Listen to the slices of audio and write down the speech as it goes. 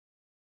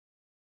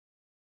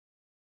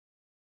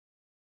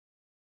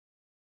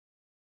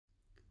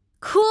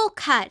Cool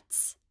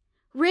Cuts,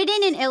 written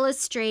and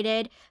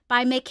illustrated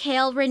by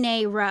Mechal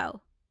Renee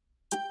Roe.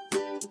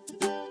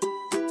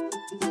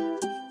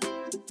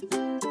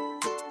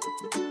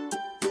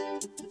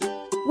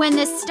 When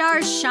the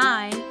stars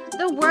shine,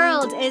 the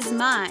world is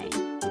mine.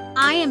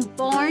 I am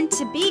born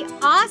to be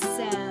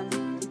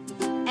awesome.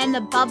 And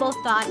the bubble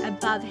thought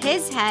above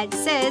his head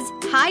says,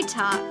 high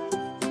top.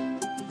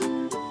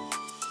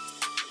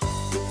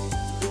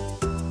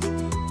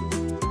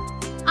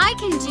 I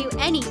can do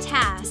any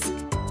task,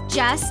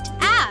 just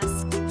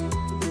ask.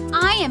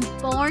 I am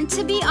born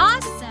to be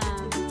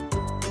awesome.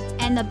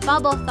 And the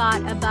bubble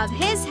thought above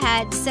his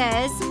head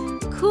says,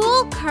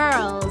 cool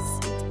curls.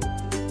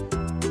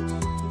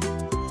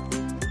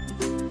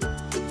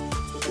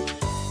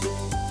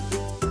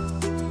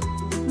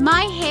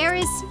 My hair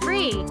is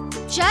free,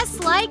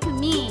 just like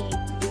me.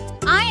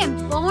 I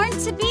am born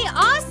to be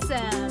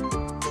awesome.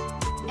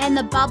 And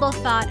the bubble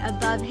thought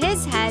above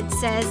his head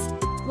says,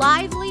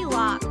 lively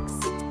locks.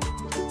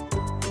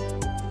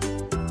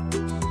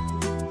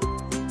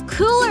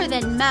 Cooler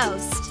than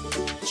most,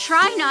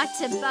 try not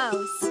to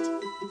boast.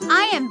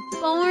 I am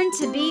born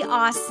to be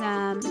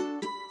awesome.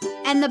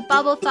 And the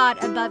bubble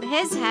thought above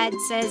his head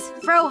says,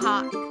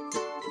 frohawk.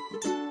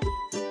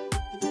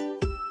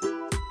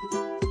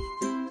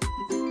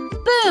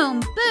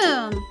 Boom,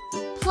 boom,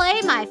 play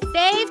my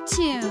fave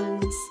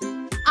tunes.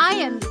 I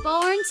am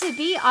born to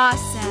be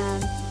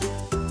awesome.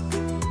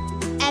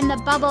 And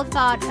the bubble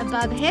thought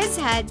above his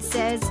head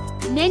says,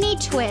 mini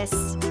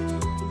twist.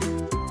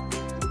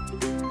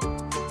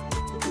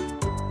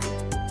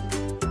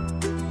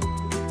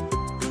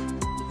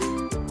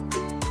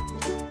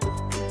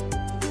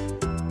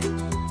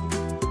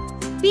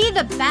 Be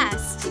the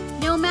best,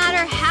 no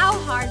matter how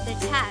hard the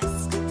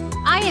test.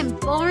 I am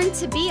born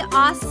to be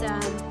awesome.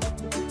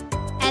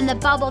 And the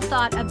bubble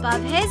thought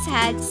above his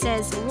head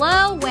says,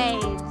 low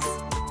waves.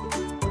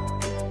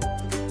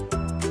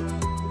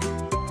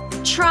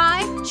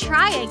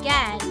 Try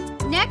again.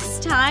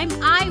 Next time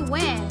I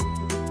win.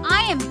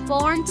 I am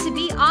born to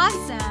be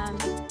awesome.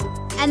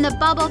 And the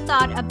bubble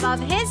thought above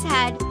his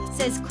head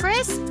says,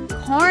 crisp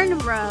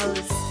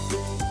cornrows.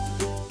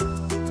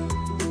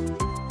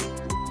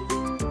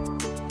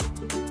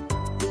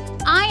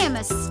 I am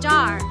a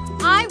star.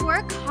 I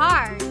work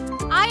hard.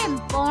 I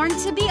am born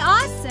to be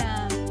awesome.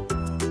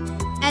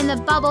 And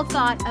the bubble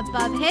thought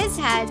above his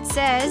head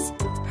says,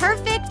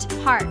 perfect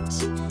heart.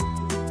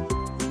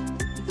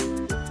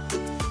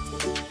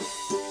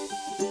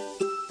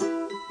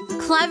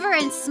 Clever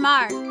and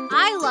smart,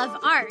 I love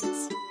art.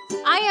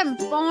 I am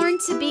born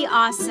to be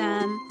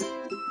awesome.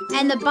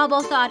 And the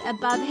bubble thought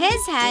above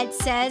his head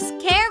says,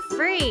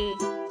 carefree.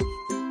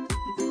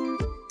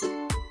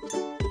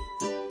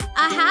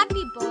 A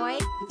happy boy,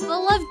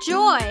 full of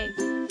joy.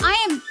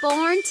 I am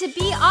born to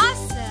be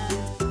awesome.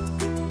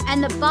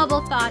 And the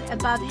bubble thought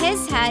above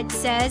his head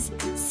says,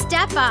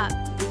 step up.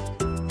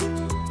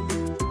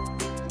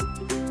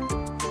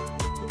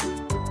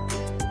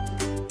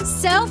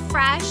 So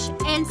fresh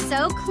and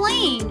so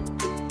clean,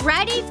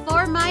 ready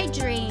for my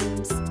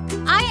dreams.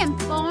 I am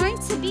born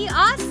to be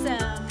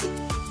awesome.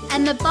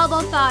 And the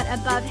bubble thought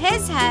above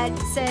his head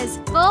says,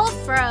 full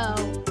fro.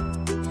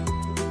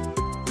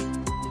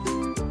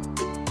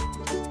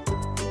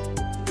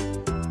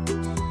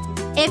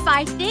 If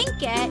I think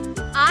it,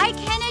 I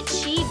can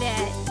achieve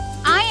it.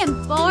 I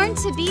am born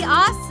to be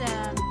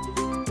awesome.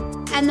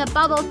 And the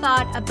bubble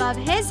thought above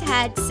his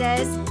head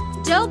says,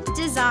 dope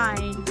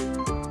design.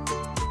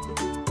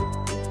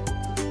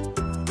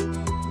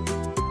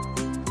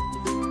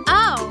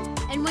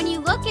 Oh, and when you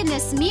look in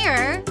this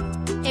mirror,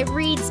 it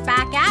reads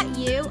back at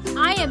you,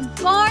 I am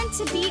born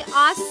to be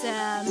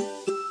awesome.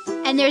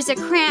 And there's a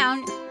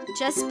crown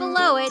just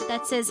below it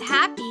that says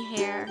happy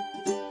hair.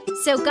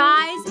 So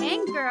guys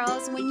and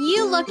girls, when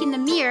you look in the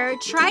mirror,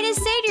 try to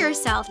say to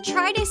yourself,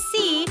 try to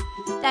see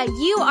that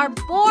you are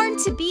born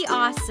to be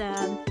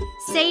awesome.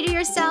 Say to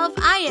yourself,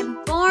 I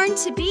am born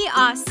to be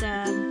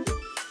awesome.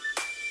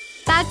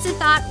 That's a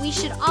thought we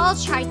should all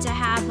try to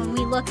have when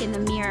we look in the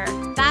mirror,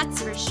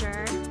 that's for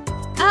sure.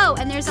 Oh,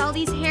 and there's all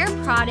these hair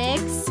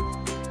products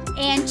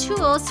and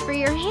tools for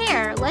your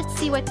hair. Let's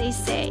see what they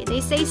say.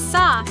 They say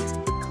soft,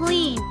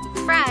 clean,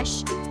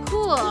 fresh,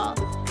 cool.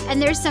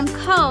 And there's some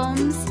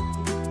combs.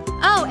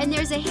 Oh, and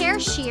there's a hair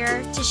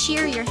shear to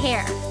shear your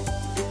hair.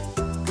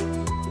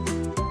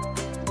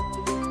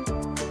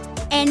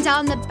 And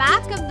on the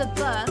back of the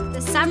book, the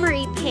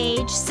summary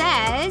page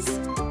says,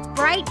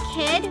 bright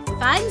kid,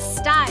 fun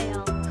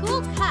style,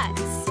 cool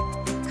cuts,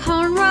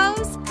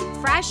 cornrows,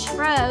 fresh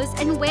froze,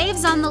 and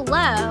waves on the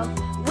low.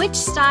 Which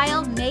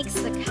style makes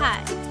the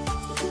cut?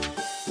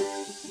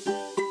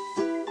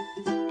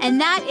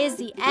 And that is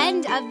the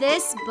end of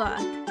this book.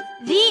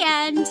 The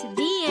end,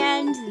 the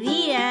end,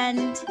 the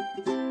end.